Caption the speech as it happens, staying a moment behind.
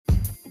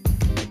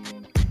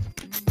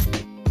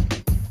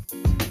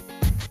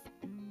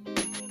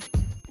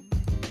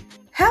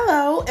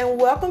Hello,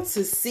 and welcome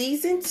to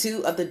Season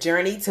 2 of the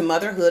Journey to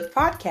Motherhood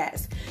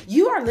podcast.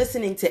 You are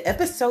listening to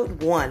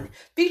Episode 1,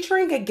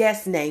 featuring a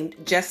guest named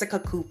Jessica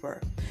Cooper.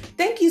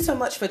 Thank you so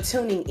much for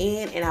tuning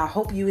in, and I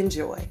hope you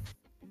enjoy.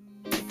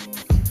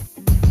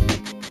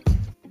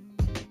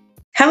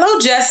 Hello,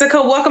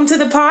 Jessica. Welcome to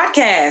the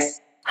podcast.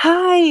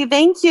 Hi,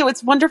 thank you.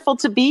 It's wonderful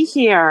to be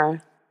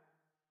here.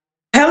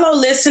 Hello,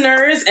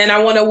 listeners, and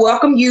I want to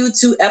welcome you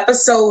to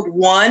Episode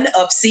 1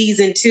 of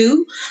Season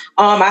 2.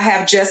 I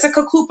have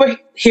Jessica Cooper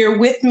here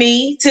with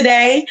me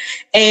today,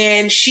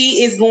 and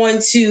she is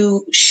going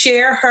to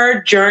share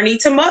her journey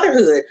to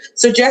motherhood.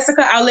 So,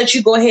 Jessica, I'll let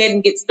you go ahead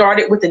and get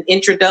started with an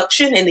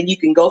introduction, and then you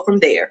can go from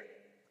there.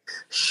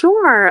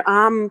 Sure.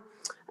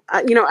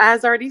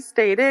 As already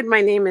stated,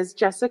 my name is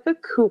Jessica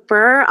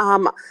Cooper.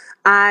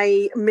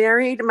 I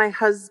married my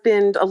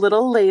husband a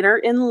little later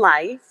in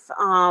life.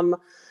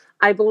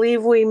 I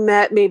believe we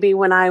met maybe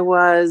when I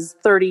was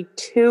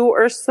 32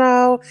 or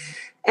so,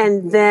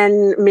 and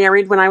then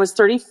married when I was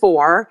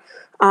 34.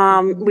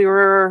 We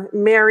were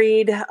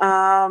married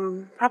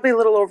probably a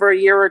little over a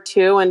year or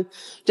two and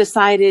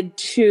decided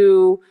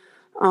to,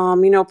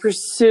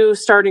 pursue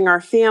starting our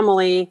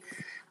family.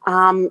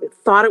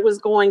 Thought it was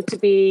going to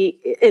be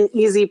an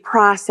easy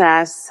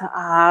process,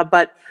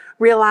 but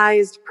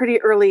realized pretty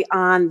early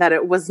on that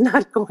it was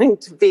not going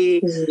to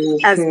be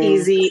as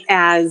easy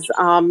as,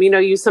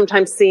 you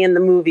sometimes see in the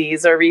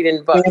movies or read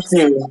in books.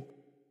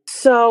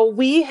 So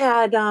we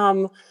had,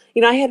 I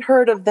had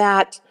heard of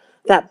that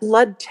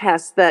blood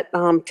test that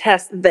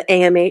tests the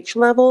AMH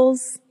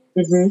levels.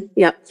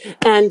 Yep.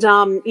 And,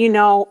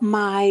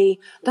 my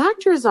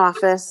doctor's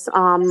office,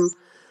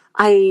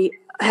 I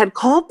had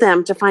called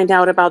them to find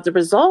out about the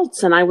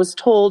results, and I was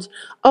told,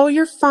 "Oh,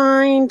 you're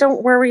fine.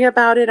 Don't worry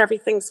about it.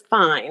 Everything's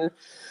fine."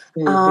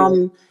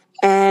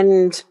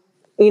 And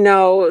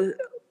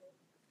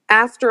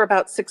after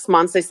about 6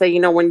 months, they say,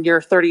 when you're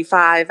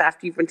 35,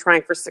 after you've been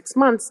trying for 6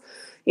 months,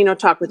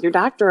 talk with your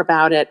doctor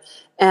about it.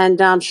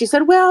 And she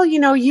said, "Well,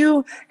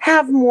 you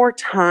have more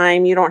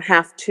time. You don't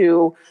have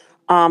to,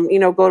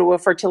 go to a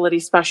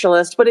fertility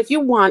specialist. But if you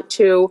want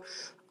to,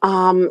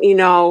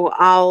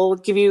 I'll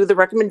give you the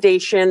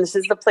recommendation. This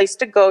is the place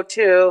to go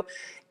to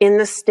in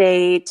the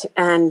state,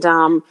 and,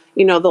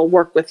 they'll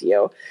work with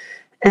you."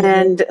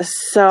 And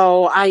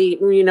so I,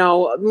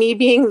 me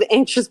being the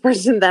anxious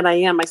person that I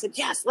am, I said,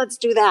 "Yes, let's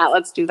do that.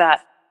 Let's do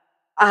that."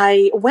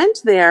 I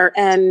went there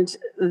and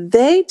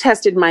they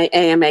tested my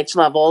AMH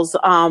levels.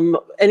 And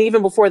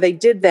even before they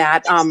did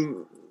that,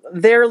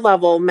 their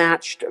level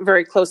matched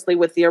very closely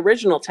with the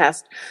original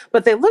test.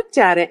 But they looked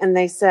at it and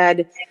they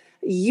said,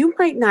 "You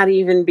might not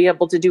even be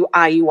able to do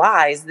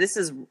IUIs. This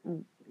is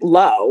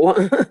low,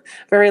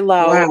 very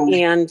low." Wow.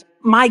 And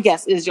my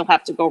guess is you'll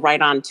have to go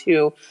right on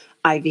to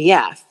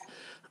IVF.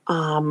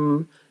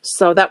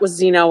 So that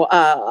was,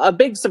 a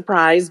big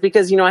surprise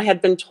because, I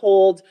had been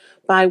told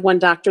by one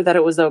doctor that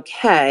it was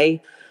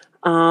okay.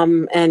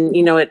 And,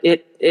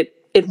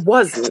 it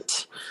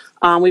wasn't.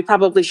 We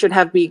probably should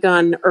have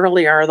begun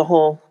earlier, the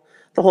whole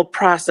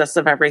process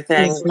of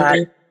everything.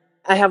 But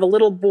I have a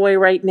little boy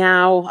right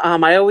now.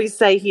 I always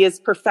say he is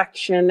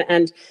perfection.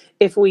 And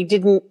if we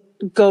didn't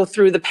go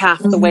through the path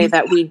the way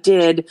that we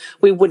did,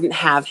 we wouldn't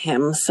have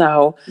him.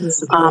 So,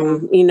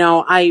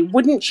 I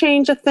wouldn't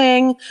change a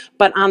thing,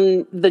 but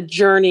on the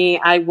journey,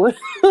 I would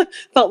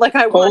felt like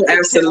I wanted to.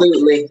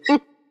 Absolutely.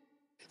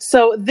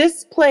 So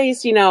this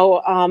place,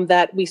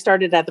 that we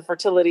started at the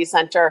fertility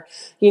center,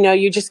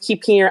 you just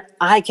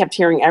I kept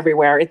hearing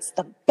everywhere, it's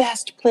the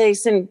best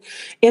place in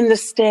the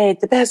state,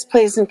 the best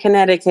place in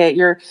Connecticut.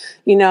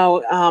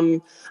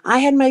 I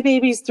had my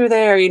babies through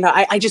there.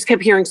 I just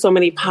kept hearing so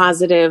many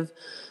positive,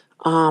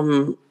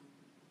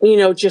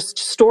 just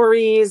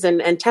stories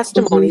and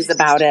testimonies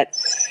about it.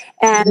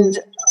 And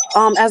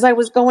as I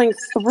was going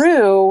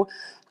through,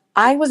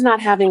 I was not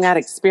having that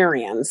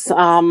experience.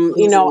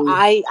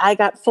 I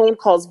got phone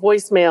calls,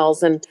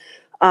 voicemails, and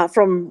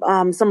from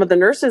some of the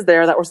nurses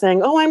there that were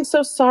saying, "Oh, I'm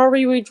so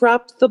sorry, we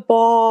dropped the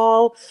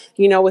ball,"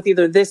 with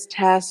either this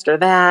test or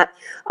that.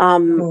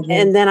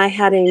 And then I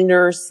had a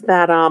nurse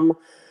that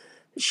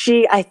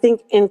she, I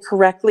think,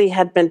 incorrectly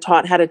had been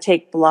taught how to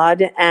take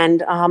blood.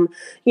 And,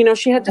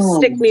 she had to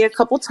stick me a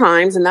couple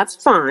times, and that's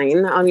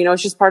fine.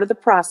 It's just part of the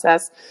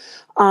process.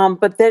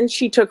 But then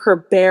she took her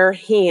bare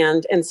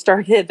hand and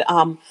started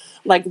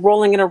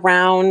rolling it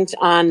around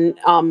on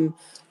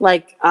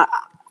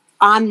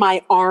on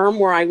my arm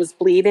where I was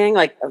bleeding,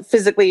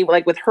 physically,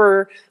 with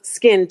her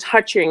skin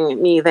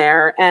touching me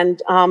there.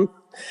 And,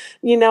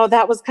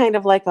 that was kind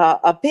of like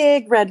a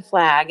big red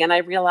flag. And I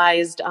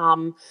realized,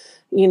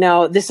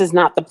 this is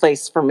not the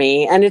place for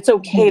me. And it's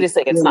okay to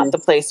say it's not the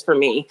place for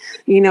me.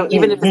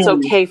 Even if it's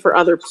okay for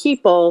other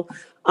people,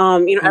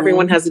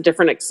 everyone has a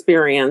different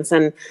experience,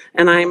 and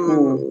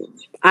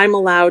I'm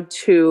allowed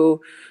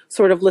to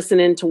sort of listen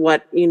into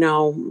what,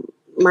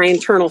 my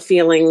internal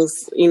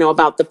feelings,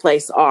 about the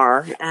place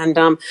are. And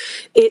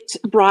it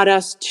brought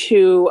us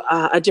to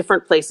a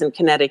different place in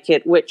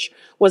Connecticut, which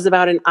was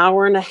about an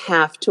hour and a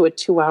half to a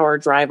 2-hour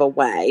drive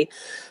away.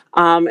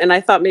 And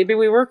I thought maybe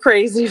we were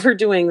crazy for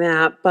doing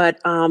that, but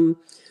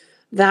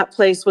that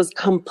place was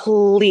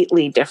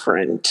completely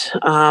different.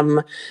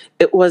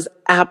 It was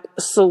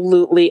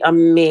absolutely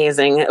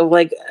amazing.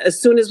 Like as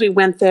soon as we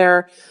went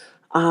there,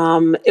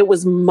 it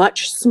was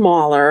much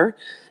smaller,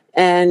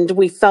 and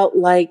we felt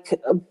like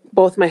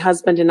both my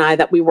husband and I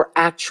that we were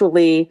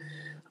actually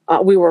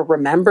we were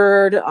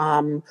remembered.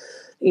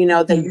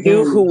 They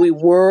knew who we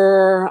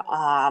were.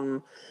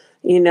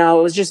 It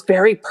was just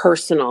very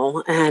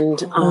personal, and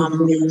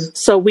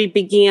so we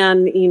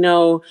began,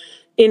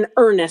 in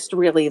earnest,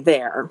 really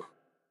there.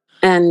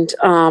 And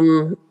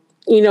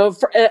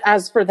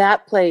as for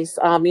that place,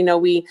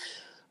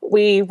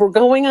 we were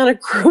going on a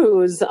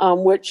cruise,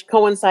 which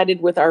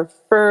coincided with our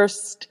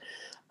first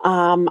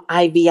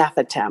IVF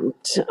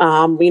attempt.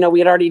 We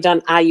had already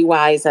done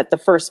IUIs at the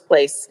first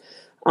place,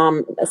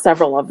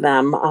 several of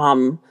them.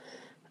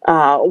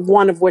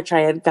 One of which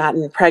I had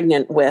gotten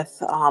pregnant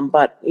with,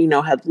 but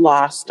had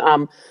lost.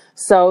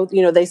 So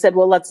they said,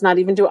 well, let's not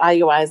even do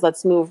IUIs.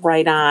 Let's move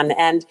right on.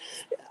 And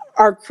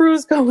our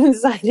cruise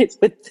coincided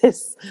with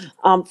this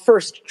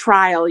first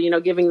trial,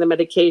 giving the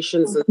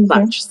medications and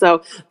such.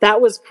 So that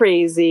was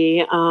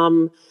crazy.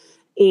 And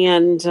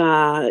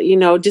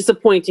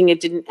disappointing.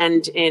 It didn't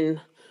end in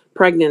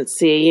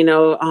pregnancy.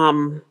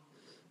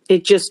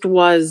 It just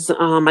was,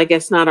 I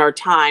guess, not our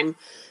time.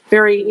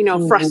 Very,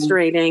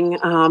 frustrating.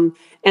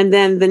 And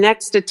then the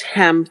next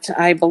attempt,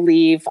 I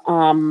believe,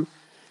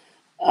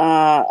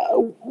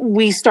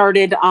 we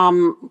started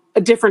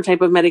a different type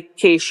of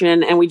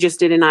medication, and we just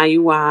did an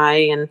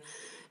IUI,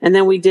 and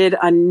then we did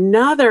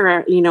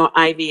another,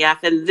 IVF,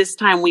 and this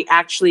time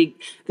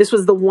this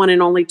was the one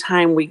and only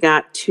time we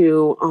got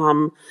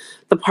to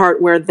the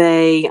part where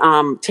they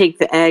take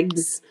the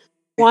eggs.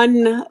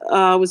 One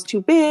was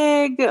too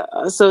big,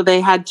 so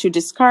they had to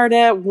discard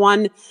it.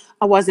 One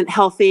wasn't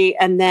healthy,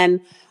 and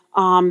then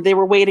they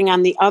were waiting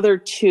on the other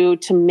two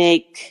to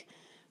make,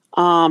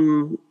 I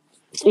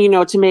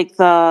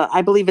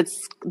believe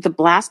it's the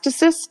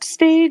blastocyst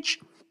stage.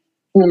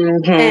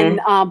 And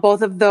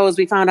both of those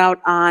we found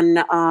out on,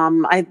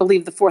 I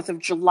believe, the 4th of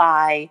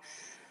July.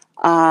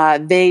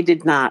 They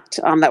did not.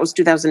 That was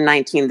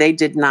 2019. They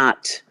did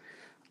not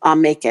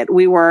make it.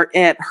 We were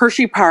at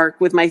Hershey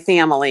Park with my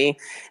family,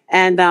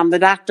 and the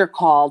doctor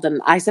called,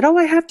 and I said, "Oh,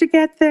 I have to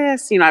get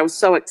this." I was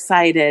so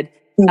excited.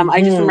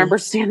 I just remember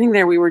standing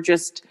there.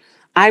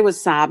 I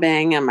was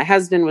sobbing, and my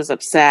husband was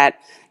upset.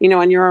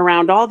 And you're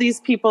around all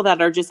these people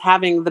that are just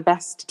having the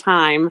best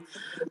time.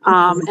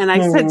 And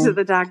I said to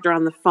the doctor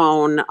on the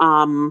phone,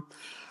 I'm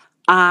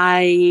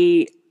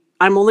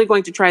only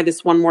going to try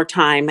this one more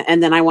time,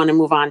 and then I want to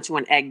move on to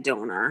an egg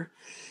donor.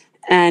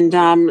 And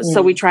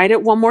so we tried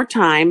it one more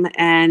time,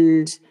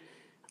 and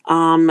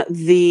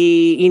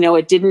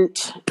it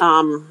didn't,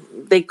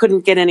 they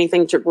couldn't get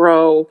anything to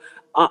grow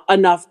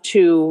enough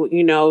to,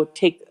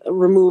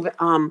 remove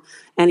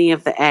any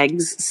of the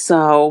eggs.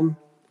 So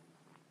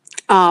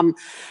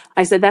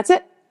I said, that's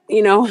it.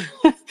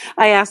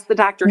 I asked the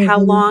doctor, how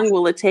long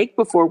will it take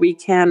before we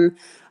can,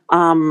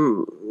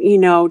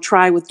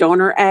 try with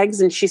donor eggs?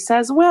 And she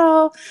says,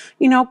 well,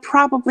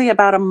 probably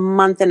about a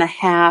month and a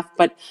half,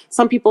 but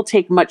some people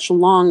take much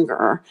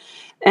longer.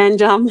 And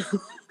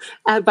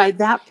by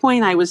that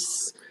point, I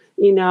was,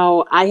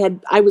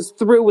 I was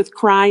through with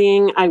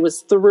crying. I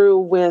was through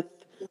with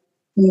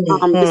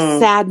the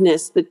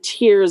sadness, the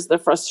tears, the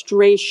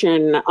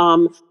frustration.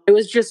 I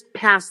was just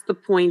past the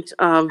point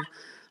of,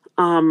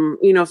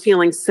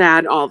 feeling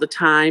sad all the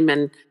time.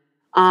 And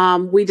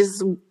we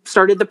just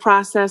started the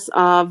process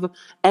of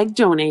egg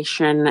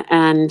donation.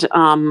 And,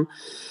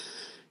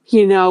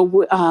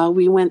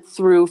 we went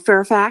through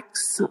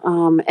Fairfax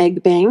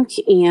Egg Bank,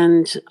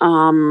 and,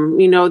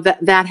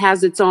 that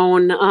has its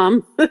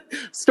own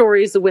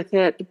stories with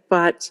it.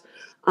 But,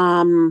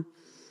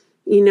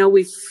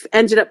 we've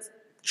ended up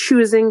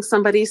selecting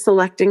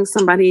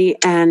somebody,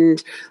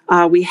 and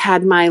we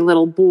had my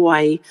little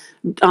boy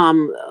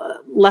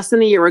less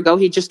than a year ago.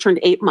 He just turned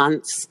 8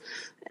 months,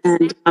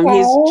 and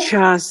he's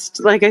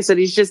just, like I said,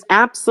 he's just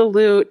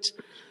absolute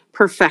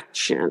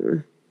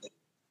perfection.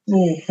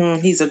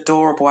 He's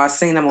adorable. I've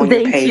seen him on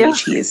your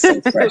page. He is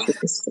so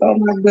precious. Oh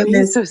my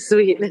goodness. He's so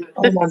sweet.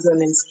 Oh my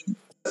goodness.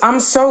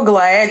 I'm so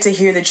glad to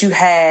hear that you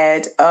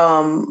had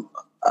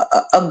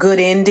a good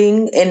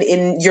ending, and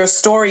in your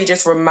story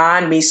just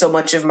remind me so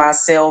much of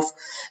myself,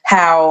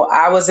 how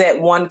I was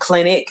at one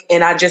clinic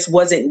and I just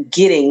wasn't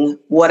getting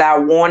what I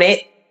wanted.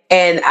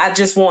 And I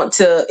just want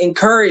to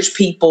encourage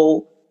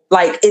people,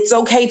 like, it's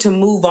okay to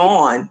move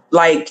on.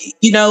 Like,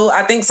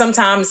 I think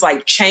sometimes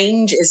like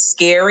change is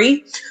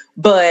scary,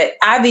 but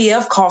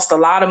IVF costs a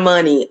lot of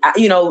money.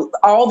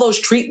 All those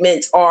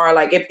treatments are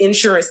like, if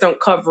insurance don't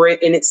cover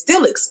it, and it's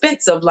still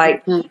expensive.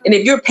 Like, and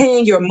if you're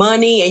paying your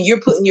money and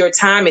you're putting your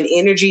time and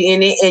energy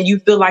in it, and you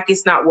feel like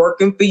it's not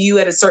working for you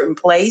at a certain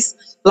place,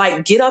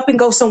 like, get up and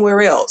go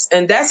somewhere else.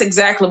 And that's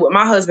exactly what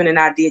my husband and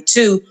I did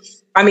too.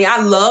 I mean,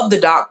 I love the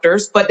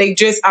doctors, but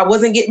I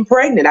wasn't getting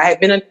pregnant. I had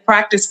been in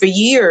practice for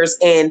years,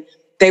 and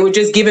They were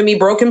just giving me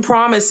broken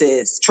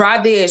promises.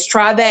 Try this,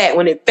 try that.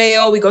 When it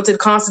failed, we go to the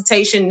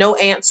consultation, no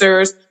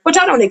answers, which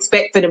I don't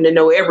expect for them to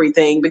know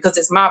everything because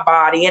it's my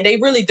body and they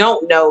really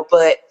don't know.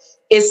 But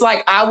it's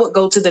like I would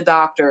go to the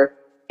doctor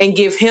and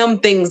give him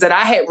things that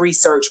I had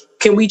researched.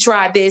 Can we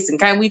try this and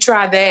can we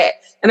try that?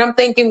 And I'm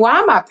thinking, why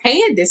am I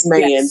paying this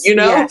man? Yes, You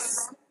know,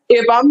 yes.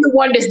 if I'm the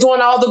one that's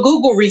doing all the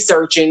Google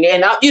researching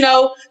and,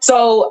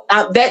 so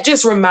that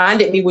just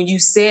reminded me when you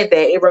said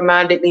that, it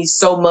reminded me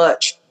so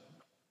much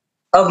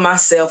of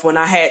myself when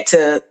I had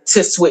to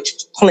switch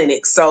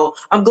clinics. So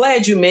I'm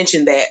glad you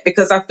mentioned that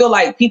because I feel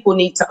like people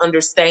need to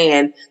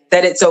understand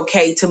that it's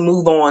okay to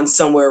move on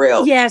somewhere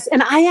else. Yes,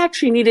 and I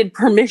actually needed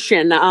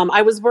permission.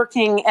 I was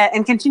working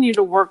and continue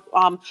to work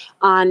on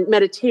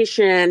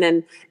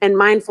meditation and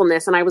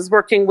mindfulness, and I was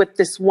working with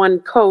this one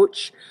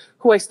coach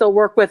who I still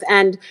work with,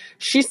 and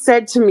she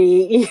said to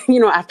me,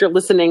 after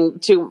listening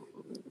to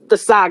the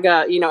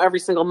saga, every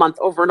single month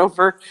over and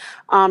over,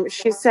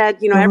 she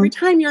said, every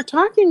time you're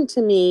talking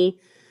to me,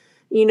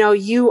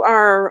 you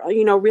are,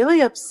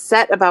 really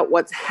upset about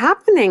what's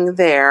happening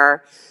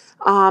there.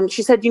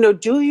 She said,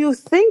 do you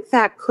think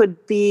that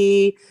could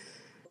be,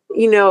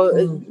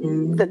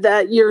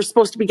 that you're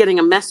supposed to be getting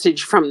a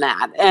message from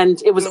that?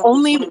 And it was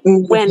only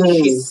when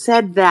she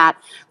said that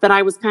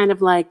I was kind of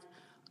like,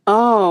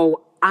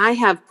 oh, I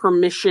have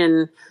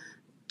permission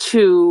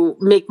to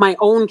make my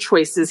own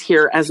choices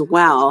here as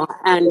well.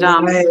 And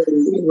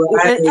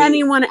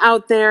anyone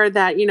out there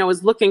that,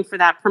 is looking for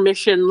that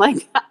permission,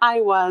 like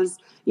I was,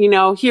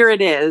 here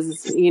it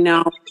is,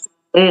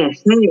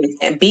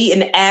 And be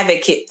an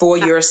advocate for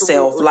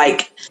yourself.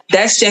 Like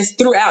that's just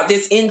throughout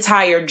this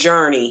entire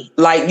journey.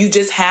 Like you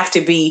just have to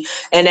be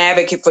an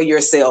advocate for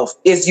yourself.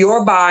 It's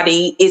your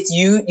body. It's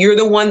you. You're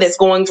the one that's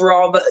going through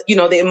all the,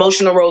 the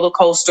emotional roller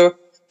coaster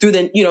through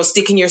the,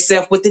 sticking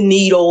yourself with the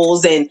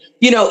needles and,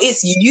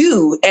 it's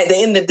you at the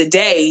end of the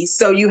day.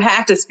 So you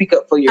have to speak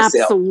up for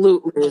yourself.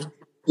 Absolutely.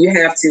 You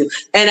have to.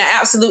 And I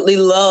absolutely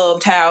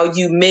loved how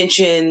you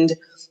mentioned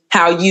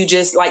how you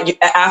just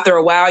like after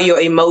a while, your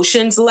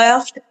emotions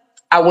left.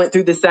 I went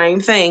through the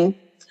same thing.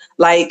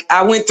 Like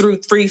I went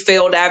through 3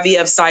 failed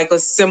IVF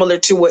cycles similar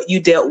to what you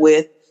dealt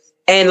with.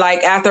 And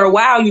like after a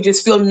while, you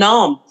just feel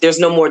numb. There's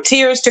no more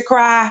tears to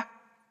cry.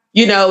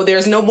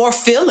 There's no more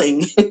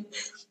feeling.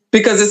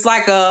 Because it's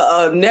like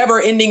a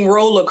never ending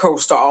roller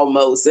coaster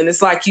almost. And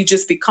it's like you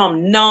just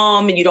become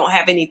numb and you don't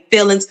have any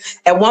feelings.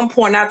 At one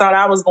point, I thought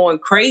I was going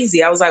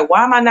crazy. I was like,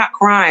 why am I not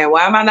crying?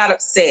 Why am I not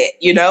upset?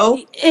 That's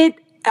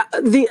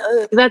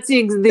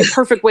the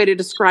perfect way to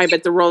describe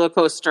it, the roller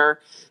coaster.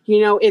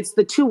 It's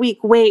the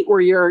 2-week wait where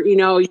you're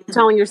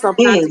telling yourself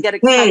not to get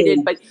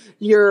excited, but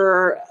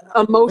your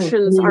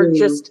emotions are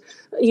just,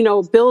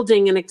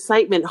 building an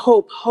excitement,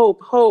 hope.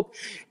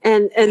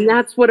 And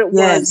that's what it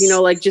was,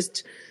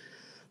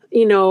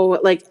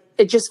 like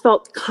it just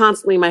felt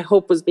constantly my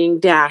hope was being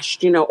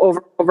dashed, over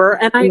and over.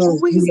 And I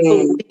always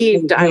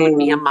believed I would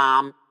be a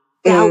mom.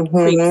 Doubt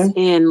creeps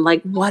in,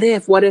 like, what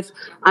if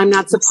I'm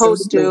not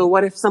supposed to?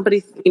 What if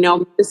somebody,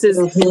 this is,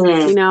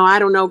 I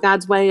don't know,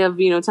 God's way of,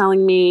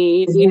 telling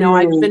me,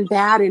 I've been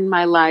bad in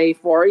my life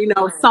or,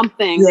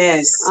 something,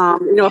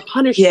 a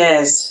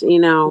punishment,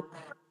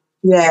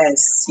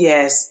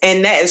 Yes.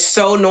 And that is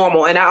so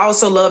normal. And I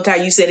also loved how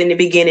you said in the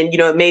beginning,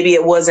 maybe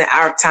it wasn't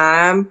our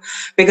time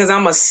because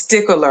I'm a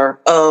stickler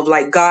of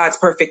like God's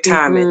perfect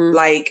timing.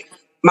 Like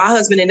my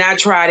husband and I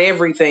tried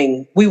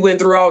everything. We went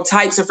through all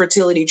types of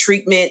fertility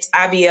treatments,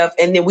 IVF,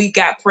 and then we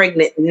got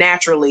pregnant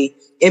naturally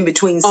in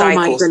between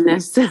cycles. Oh my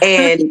goodness.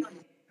 And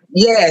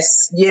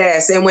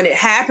yes. And when it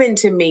happened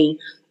to me,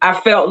 I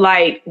felt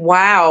like,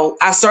 wow,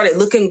 I started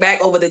looking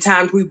back over the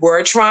times we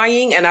were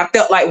trying and I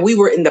felt like we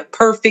were in the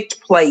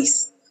perfect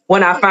place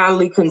when I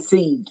finally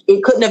conceived.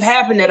 It couldn't have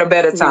happened at a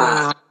better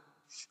time. Wow.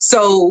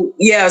 So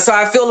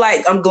I feel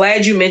like I'm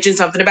glad you mentioned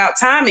something about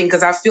timing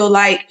because I feel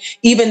like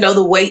even though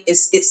the wait it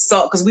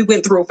sucked because we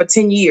went through it for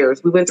 10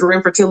 years. We went through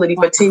infertility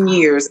for 10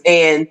 years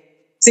and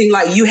seemed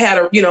like you had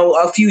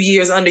a few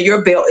years under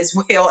your belt as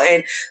well.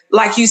 And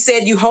like you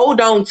said, you hold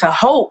on to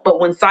hope, but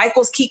when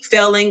cycles keep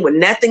failing, when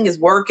nothing is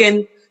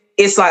working,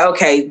 it's like,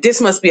 okay, this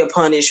must be a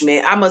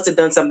punishment. I must have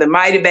done something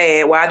mighty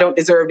bad where I don't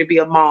deserve to be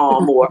a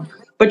mom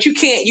but you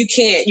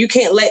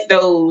can't let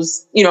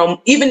those,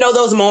 even though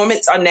those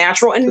moments are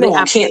natural and you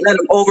can't let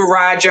them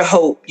override your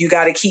hope. You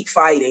got to keep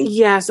fighting.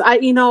 Yes.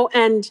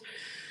 And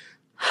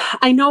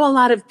I know a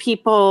lot of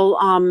people,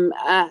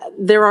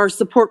 there are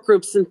support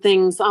groups and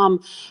things.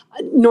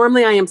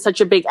 Normally I am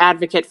such a big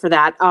advocate for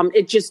that.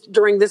 It just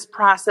during this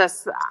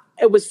process,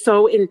 it was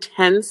so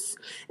intense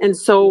and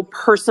so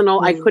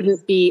personal. I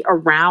couldn't be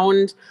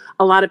around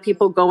a lot of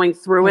people going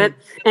through it.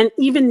 And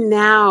even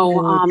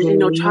now,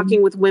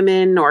 talking with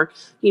women or,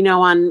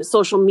 on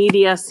social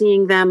media,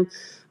 seeing them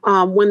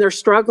when they're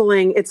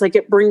struggling, it's like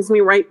it brings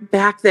me right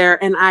back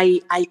there. And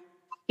I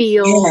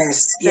feel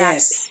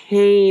that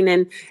pain.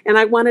 And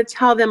I want to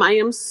tell them, I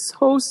am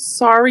so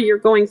sorry you're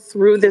going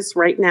through this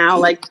right now.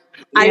 Like,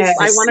 I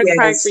want to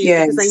cry for you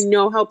because I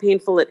know how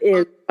painful it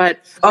is. But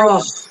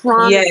I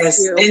promise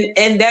you.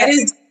 And that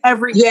is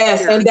every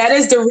Yes, year. and that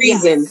is the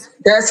reason. Yes.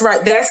 That's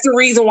right. That's the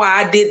reason why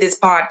I did this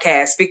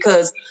podcast,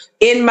 because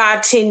in my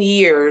 10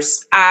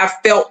 years, I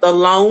felt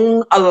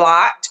alone a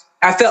lot.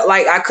 I felt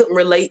like I couldn't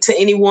relate to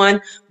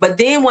anyone. But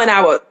then when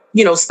I would,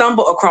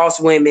 stumble across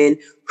women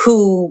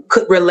who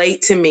could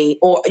relate to me,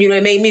 or,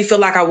 it made me feel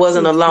like I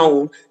wasn't Thank you.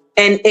 alone.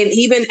 And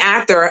even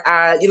after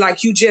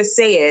like you just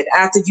said,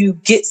 after you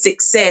get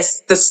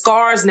success, the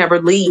scars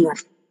never leave. Yeah.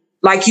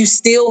 Like you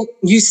still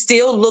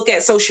look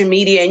at social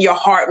media and your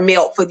heart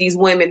melt for these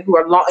women who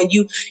are long, and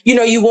you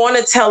want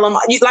to tell them,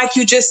 like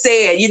you just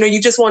said,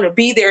 you just want to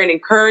be there and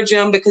encourage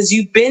them because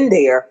you've been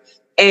there.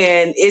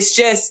 And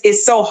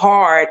it's so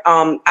hard.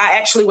 I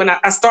actually, when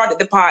I started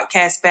the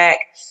podcast back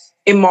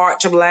in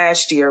March of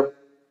last year,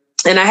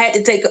 and I had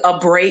to take a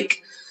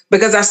break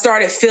because I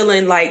started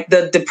feeling like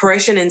the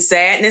depression and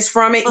sadness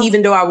from it,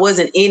 even though I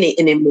wasn't in it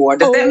anymore.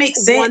 Does that make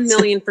sense?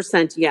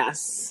 1,000,000%.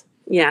 Yes.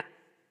 Yeah.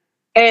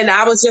 And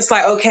I was just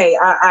like, okay,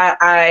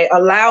 I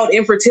allowed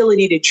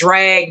infertility to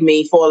drag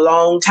me for a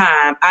long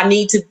time. I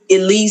need to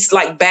at least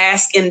like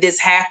bask in this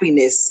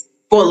happiness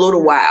for a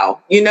little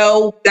while,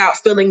 without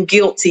feeling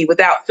guilty,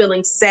 without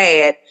feeling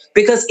sad,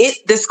 because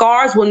the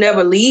scars will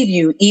never leave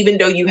you, even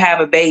though you have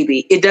a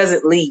baby. It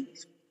doesn't leave.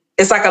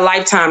 It's like a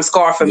lifetime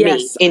scar for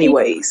me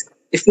anyways.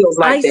 It feels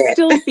like that. I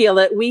still feel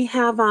it. We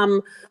have,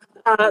 from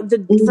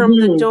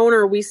the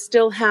donor, we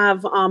still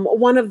have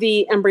one of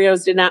the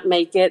embryos did not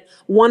make it.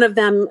 One of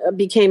them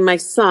became my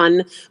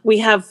son. We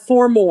have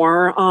 4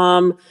 more,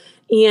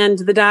 and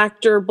the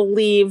doctor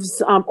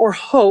believes or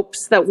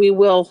hopes that we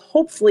will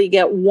hopefully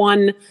get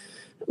 1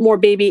 more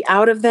baby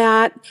out of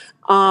that.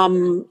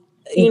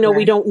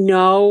 We don't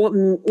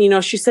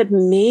know. She said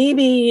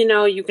maybe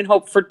you can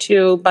hope for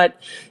 2, but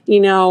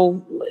you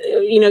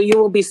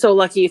will be so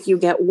lucky if you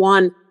get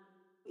 1.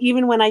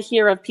 Even when I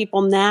hear of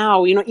people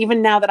now,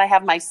 even now that I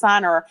have my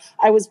son or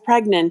I was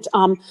pregnant,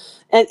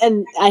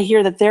 and I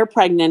hear that they're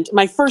pregnant,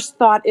 my first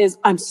thought is,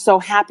 I'm so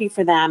happy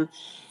for them.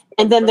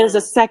 And then there's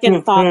a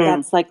second thought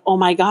that's like, oh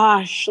my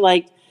gosh,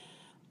 like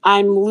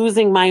I'm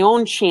losing my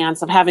own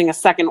chance of having a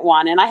second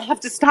one. And I have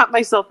to stop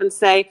myself and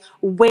say,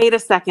 wait a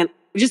second.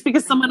 Just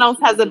because someone else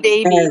has a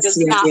baby does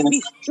not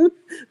mean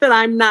that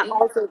I'm not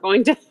also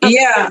going to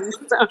have one,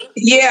 so.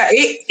 Yeah,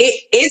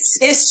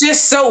 it's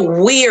just so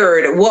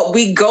weird what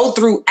we go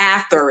through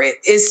after it.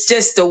 It's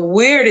just the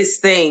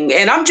weirdest thing.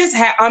 And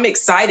I'm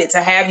excited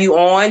to have you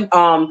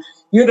on.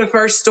 You're the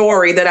first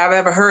story that I've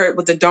ever heard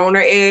with the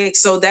donor egg.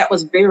 So that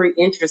was very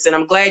interesting.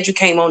 I'm glad you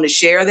came on to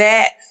share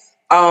that.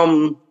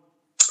 I'm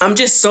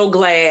just so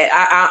glad.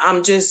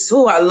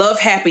 I love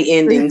happy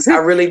endings. I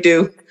really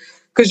do.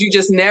 Because you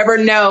just never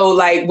know,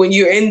 like when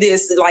you're in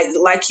this,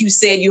 like you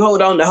said, you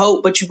hold on to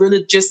hope, but you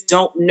really just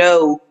don't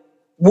know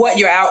what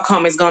your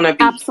outcome is going to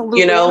be.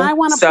 Absolutely. And I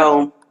want to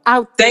put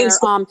out there, thanks.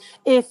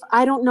 If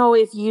I don't know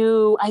if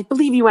I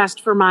believe you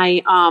asked for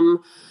my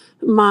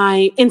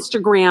my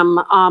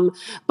Instagram,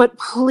 but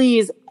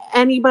please,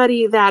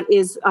 anybody that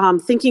is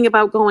thinking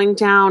about going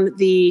down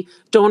the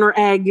donor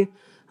egg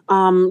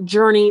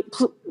journey,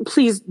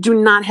 please do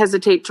not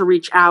hesitate to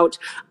reach out.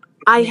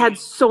 I had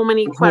so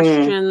many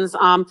questions.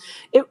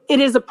 It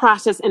is a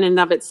process in and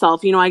of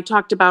itself. I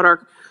talked about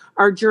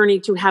our journey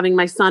to having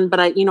my son,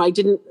 but I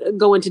didn't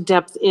go into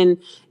depth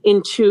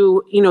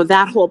into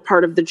that whole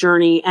part of the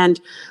journey. And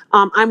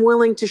I'm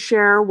willing to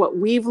share what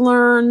we've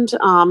learned,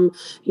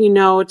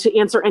 to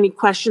answer any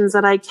questions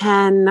that I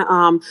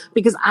can,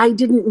 because I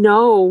didn't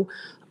know.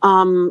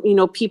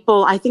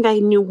 People, I think I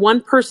knew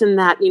one person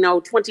that,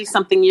 20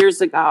 something years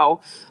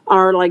ago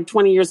or like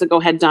 20 years ago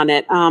had done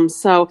it.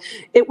 So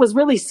it was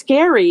really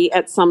scary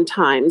at some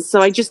times.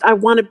 So I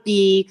want to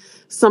be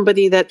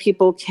somebody that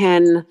people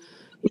can,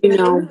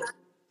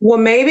 Well,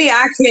 maybe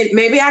I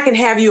can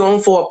have you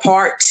on for a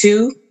part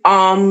 2,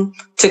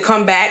 to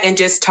come back and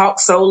just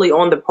talk solely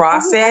on the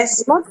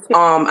process.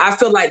 I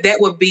feel like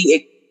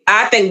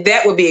I think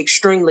that would be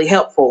extremely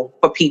helpful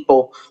for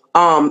people.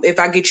 If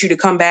I get you to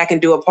come back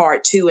and do a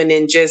part 2 and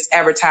then just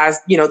advertise,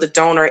 the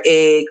donor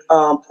egg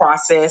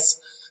process,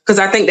 because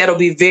I think that'll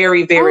be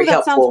very, very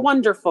helpful. That sounds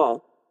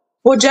wonderful.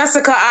 Well,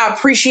 Jessica, I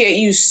appreciate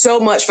you so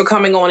much for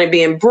coming on and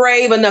being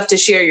brave enough to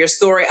share your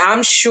story.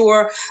 I'm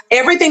sure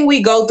everything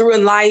we go through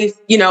in life,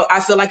 I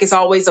feel like it's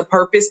always a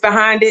purpose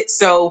behind it.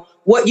 So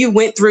what you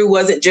went through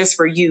wasn't just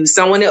for you.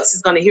 Someone else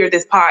is going to hear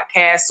this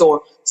podcast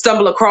or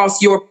stumble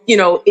across your,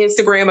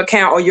 Instagram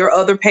account or your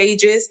other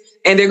pages,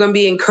 and they're going to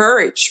be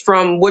encouraged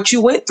from what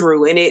you went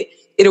through. And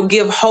it'll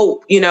give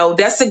hope.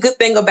 That's the good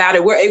thing about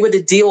it. We're able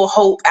to deal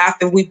hope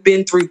after we've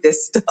been through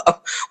this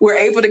stuff. We're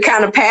able to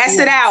kind of pass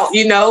it out.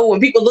 When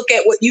people look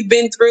at what you've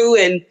been through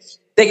and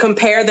they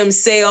compare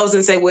themselves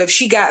and say, well, if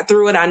she got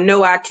through it, I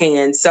know I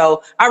can.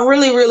 So I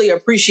really, really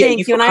appreciate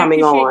you for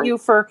coming on. And I appreciate you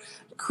for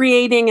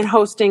creating and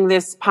hosting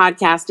this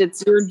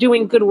podcast. You're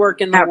doing good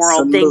work in the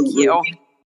world. Thank you.